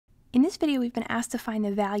In this video, we've been asked to find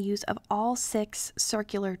the values of all 6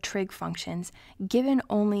 circular trig functions, given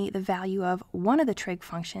only the value of one of the trig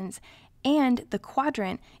functions and the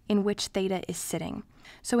quadrant in which theta is sitting.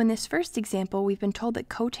 So in this first example, we've been told that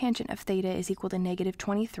cotangent of theta is equal to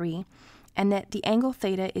 -23, and that the angle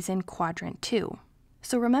theta is in quadrant 2.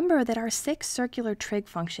 So remember that our 6 circular trig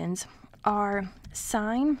functions are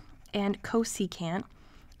sine and cosecant,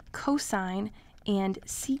 cosine and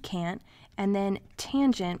secant, and then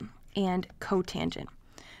tangent and cotangent.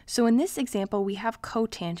 So in this example, we have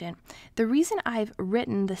cotangent. The reason I've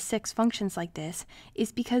written the 6 functions like this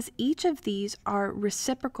is because each of these are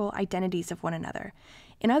reciprocal identities of one another.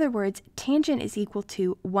 In other words, tangent is equal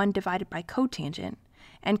to 1 divided by cotangent,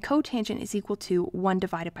 and cotangent is equal to 1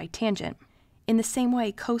 divided by tangent. In the same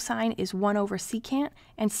way, cosine is 1 over secant,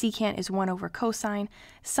 and secant is 1 over cosine,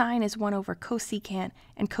 sine is 1 over cosecant,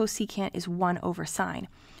 and cosecant is 1 over sine.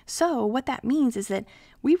 So what that means is that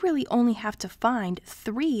we really only have to find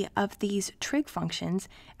 3 of these trig functions,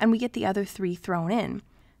 and we get the other 3 thrown in.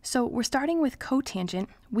 So we're starting with cotangent.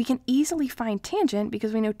 We can easily find tangent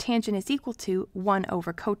because we know tangent is equal to 1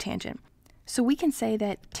 over cotangent. So we can say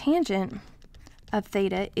that tangent of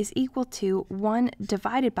theta is equal to 1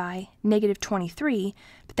 divided by -23,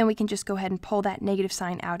 but then we can just go ahead and pull that negative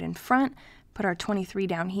sign out in front, put our 23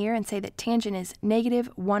 down here, and say that tangent is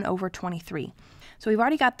 -1 over 23. So we've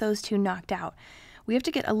already got those 2 knocked out. We have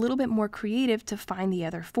to get a little bit more creative to find the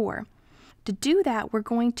other 4. To do that, we're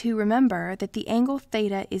going to remember that the angle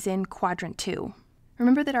theta is in quadrant 2.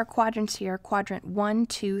 Remember that our quadrants here are quadrant 1,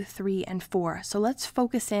 2, 3, and 4. So let's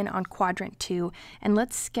focus in on quadrant 2, and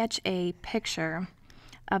let's sketch a picture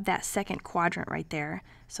of that second quadrant right there.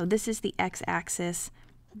 So this is the x-axis,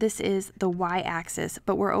 this is the y-axis,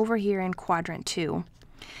 but we're over here in quadrant 2.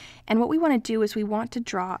 And what we want to do is we want to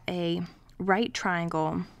draw a right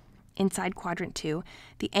triangle inside quadrant 2.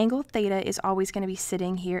 The angle theta is always going to be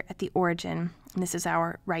sitting here at the origin, and this is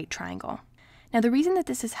our right triangle. Now the reason that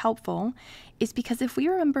this is helpful is because if we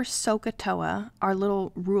remember SOH-CAH-TOA, our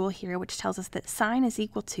little rule here, which tells us that sine is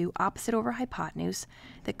equal to opposite over hypotenuse,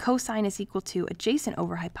 that cosine is equal to adjacent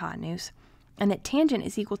over hypotenuse, and that tangent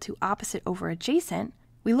is equal to opposite over adjacent,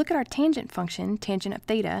 we look at our tangent function, tangent of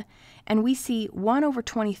theta, and we see 1 over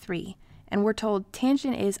 23, and we're told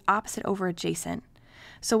tangent is opposite over adjacent.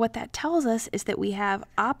 So what that tells us is that we have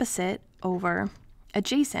opposite over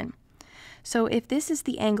adjacent. So if this is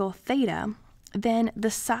the angle theta, then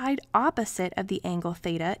the side opposite of the angle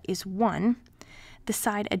theta is 1. The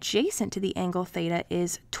side adjacent to the angle theta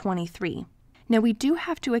is 23. Now we do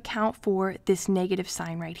have to account for this negative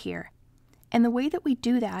sign right here. And the way that we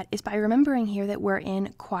do that is by remembering here that we're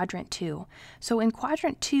in quadrant 2. So in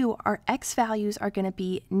quadrant 2, our x values are going to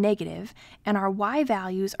be negative, and our y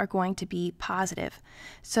values are going to be positive.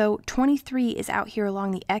 So 23 is out here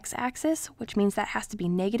along the x-axis, which means that has to be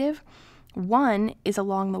negative. 1 is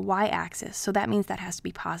along the y-axis, so that means that has to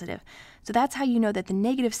be positive. So that's how you know that the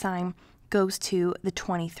negative sign goes to the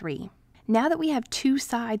 23. Now that we have 2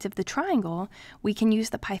 sides of the triangle, we can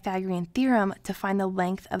use the Pythagorean Theorem to find the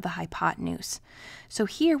length of the hypotenuse. So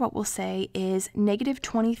here what we'll say is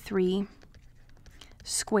 -23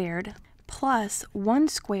 squared plus 1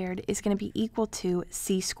 squared is going to be equal to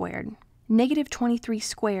c squared. -23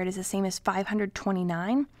 squared is the same as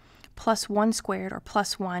 529. Plus 1 squared, or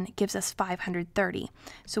plus 1, gives us 530.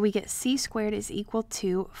 So we get c squared is equal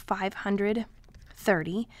to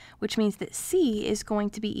 530, which means that c is going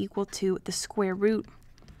to be equal to the square root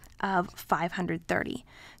of 530.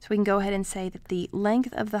 So we can go ahead and say that the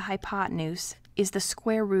length of the hypotenuse is the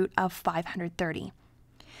square root of 530.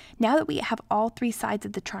 Now that we have all 3 sides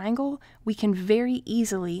of the triangle, we can very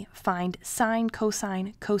easily find sine,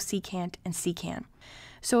 cosine, cosecant, and secant.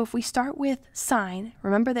 So if we start with sine,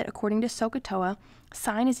 remember that according to SOH-CAH-TOA,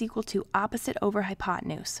 sine is equal to opposite over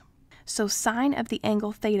hypotenuse. So sine of the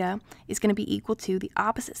angle theta is going to be equal to the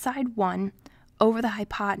opposite side 1 over the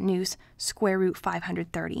hypotenuse square root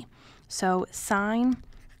 530. So sine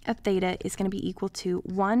of theta is going to be equal to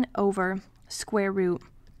 1 over square root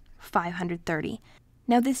 530.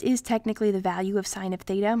 Now this is technically the value of sine of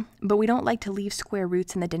theta, but we don't like to leave square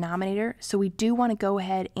roots in the denominator, so we do want to go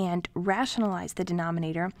ahead and rationalize the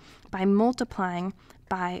denominator by multiplying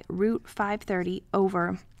by root 530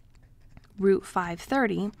 over root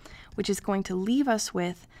 530, which is going to leave us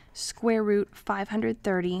with square root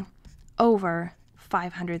 530 over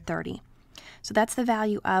 530. So that's the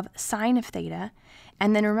value of sine of theta.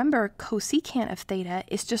 And then remember, cosecant of theta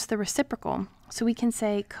is just the reciprocal. So we can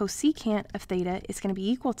say cosecant of theta is going to be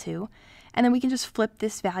equal to, and then we can just flip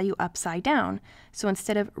this value upside down. So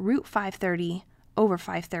instead of root 530 over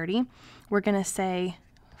 530, we're going to say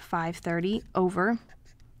 530 over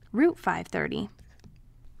root 530.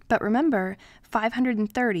 But remember,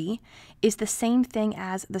 530 is the same thing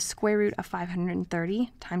as the square root of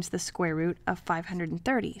 530 times the square root of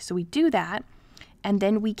 530. So we do that, and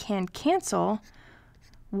then we can cancel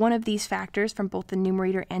one of these factors from both the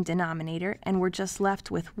numerator and denominator, and we're just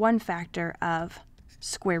left with one factor of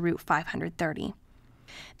square root 530.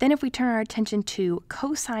 Then if we turn our attention to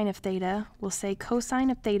cosine of theta, we'll say cosine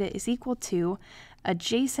of theta is equal to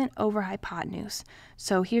adjacent over hypotenuse.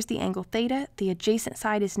 So here's the angle theta. The adjacent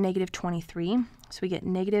side is negative 23. So we get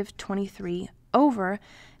negative 23 over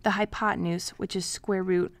the hypotenuse, which is square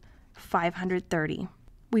root 530.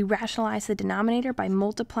 We rationalize the denominator by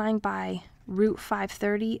multiplying by root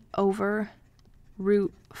 530 over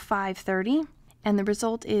root 530. And the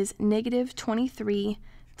result is negative 23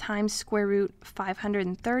 times square root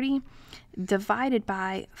 530 divided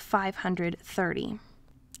by 530.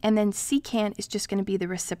 And then secant is just going to be the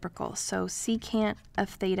reciprocal. So secant of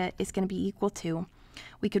theta is going to be equal to,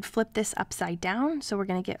 we could flip this upside down. So we're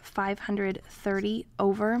going to get 530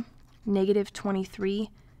 over negative 23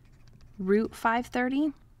 root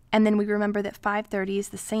 530. And then we remember that 530 is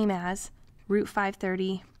the same as root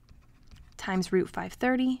 530 times root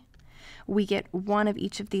 530. We get one of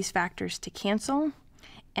each of these factors to cancel,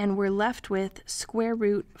 and we're left with square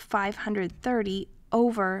root 530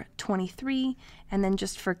 over 23, and then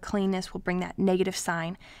just for cleanness, we'll bring that negative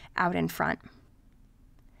sign out in front.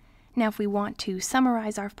 Now, if we want to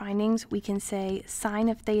summarize our findings, we can say sine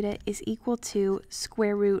of theta is equal to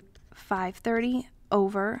square root 530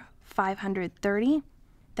 over 530,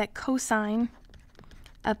 that cosine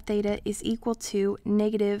of theta is equal to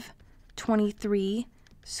negative 23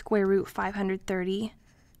 square root 530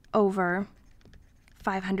 over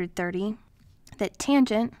 530, that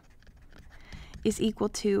tangent is equal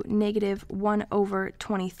to negative 1 over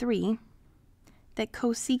 23, that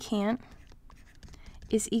cosecant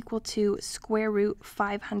is equal to square root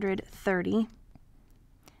 530,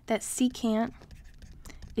 that secant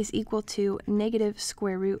is equal to negative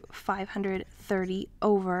square root 530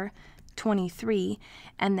 over 23,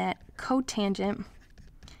 and that cotangent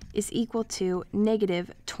is equal to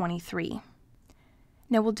negative 23.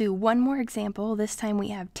 Now we'll do one more example. This time we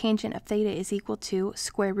have tangent of theta is equal to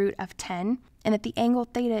square root of 10, and that the angle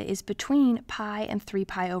theta is between pi and 3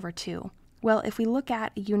 pi over 2. Well, if we look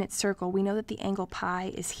at a unit circle, we know that the angle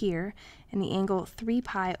pi is here, and the angle 3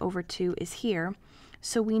 pi over 2 is here.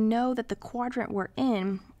 So we know that the quadrant we're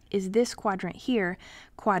in is this quadrant here,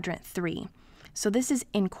 quadrant 3. So this is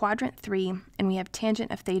in quadrant 3, and we have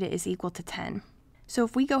tangent of theta is equal to 10. So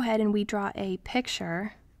if we go ahead and we draw a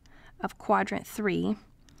picture of quadrant 3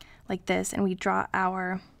 like this, and we draw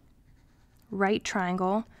our right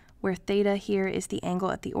triangle where theta here is the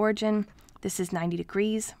angle at the origin, this is 90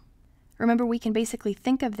 degrees. Remember, we can basically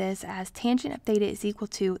think of this as tangent of theta is equal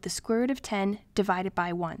to the square root of 10 divided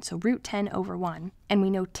by 1, so root 10 over 1. And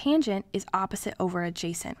we know tangent is opposite over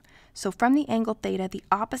adjacent. So from the angle theta, the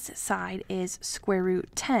opposite side is square root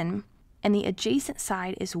 10, and the adjacent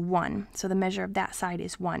side is 1, so the measure of that side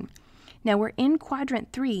is 1. Now we're in quadrant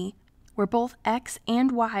 3, where both x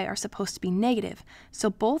and y are supposed to be negative,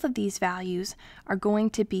 so both of these values are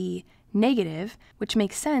going to be negative, which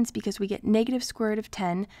makes sense because we get negative square root of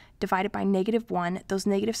 10 divided by negative 1. Those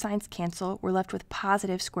negative signs cancel. We're left with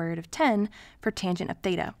positive square root of 10 for tangent of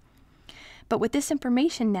theta. But with this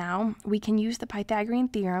information now, we can use the Pythagorean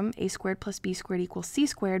Theorem, a squared plus b squared equals c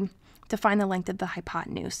squared, to find the length of the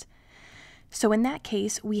hypotenuse. So in that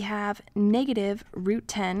case, we have negative root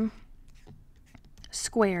 10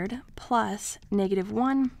 squared plus negative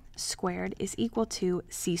 1 squared is equal to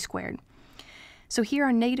c squared. So here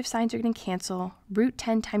our negative signs are going to cancel. Root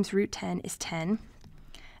 10 times root 10 is 10.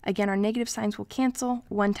 Again, our negative signs will cancel.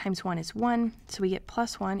 1 times 1 is 1. So we get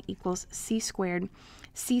plus 1 equals c squared.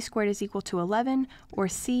 C squared is equal to 11, or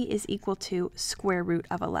c is equal to square root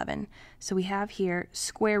of 11. So we have here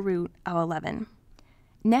square root of 11.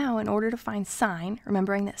 Now, in order to find sine,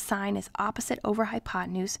 remembering that sine is opposite over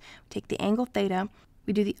hypotenuse, we take the angle theta,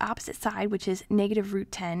 we do the opposite side, which is negative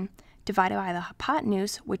root 10, divided by the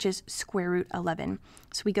hypotenuse, which is square root 11.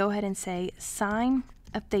 So we go ahead and say sine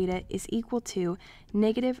of theta is equal to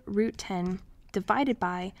negative root 10 divided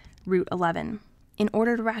by root 11. In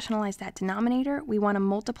order to rationalize that denominator, we want to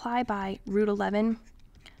multiply by root 11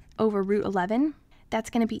 over root 11. That's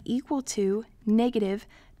going to be equal to negative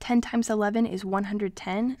 10 times 11 is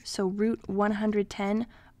 110, so root 110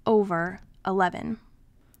 over 11.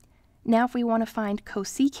 Now if we want to find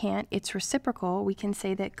cosecant, its reciprocal, we can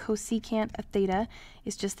say that cosecant of theta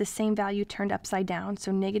is just the same value turned upside down,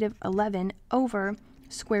 so negative 11 over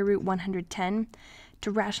square root 110.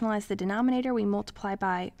 To rationalize the denominator, we multiply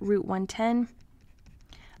by root 110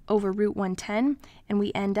 over root 110, and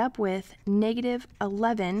we end up with negative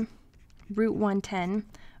 11 root 110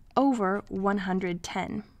 over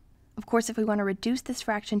 110. Of course, if we want to reduce this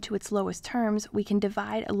fraction to its lowest terms, we can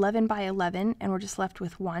divide 11 by 11, and we're just left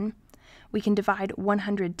with 1. We can divide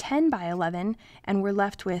 110 by 11, and we're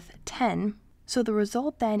left with 10. So the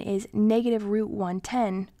result then is negative root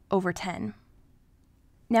 110 over 10.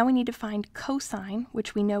 Now we need to find cosine,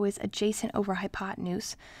 which we know is adjacent over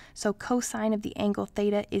hypotenuse. So cosine of the angle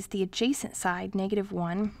theta is the adjacent side, negative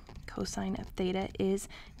 1. Cosine of theta is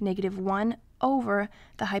negative 1 over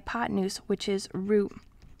the hypotenuse, which is root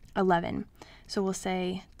 11. So we'll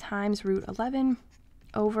say times root 11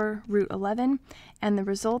 over root 11, and the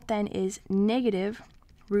result then is negative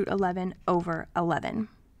root 11 over 11.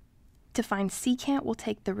 To find secant, we'll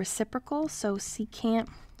take the reciprocal, so secant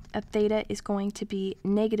of theta is going to be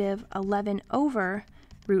negative 11 over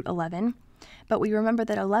root 11, but we remember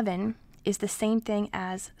that 11 is the same thing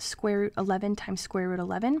as square root 11 times square root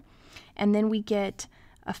 11, and then we get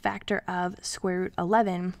a factor of square root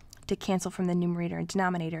 11 to cancel from the numerator and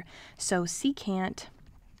denominator. So secant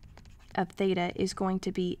of theta is going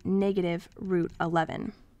to be negative root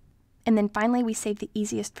 11. And then finally, we save the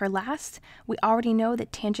easiest for last. We already know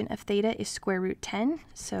that tangent of theta is square root 10.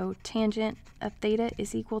 So tangent of theta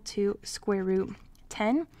is equal to square root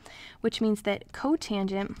 10, which means that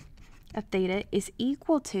cotangent of theta is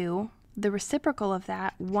equal to the reciprocal of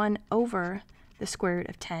that, 1 over the square root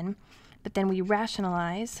of 10. But then we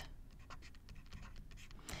rationalize,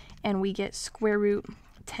 and we get square root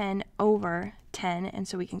 10 over 10. And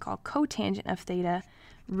so we can call cotangent of theta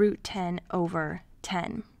root 10 over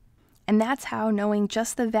 10. And that's how knowing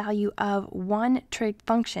just the value of one trig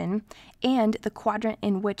function and the quadrant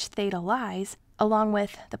in which theta lies, along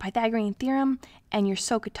with the Pythagorean Theorem and your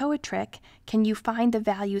SOH-CAH-TOA trick, can you find the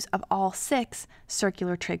values of all 6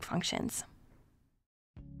 circular trig functions.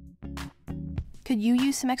 Could you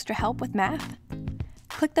use some extra help with math?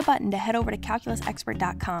 Click the button to head over to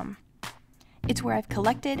calculusexpert.com. It's where I've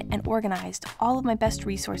collected and organized all of my best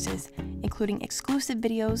resources, including exclusive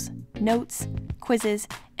videos, notes, quizzes,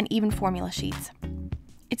 and even formula sheets.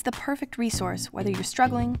 It's the perfect resource whether you're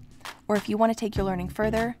struggling, or if you want to take your learning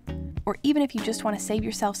further, or even if you just want to save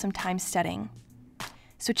yourself some time studying.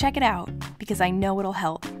 So check it out, because I know it'll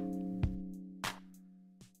help.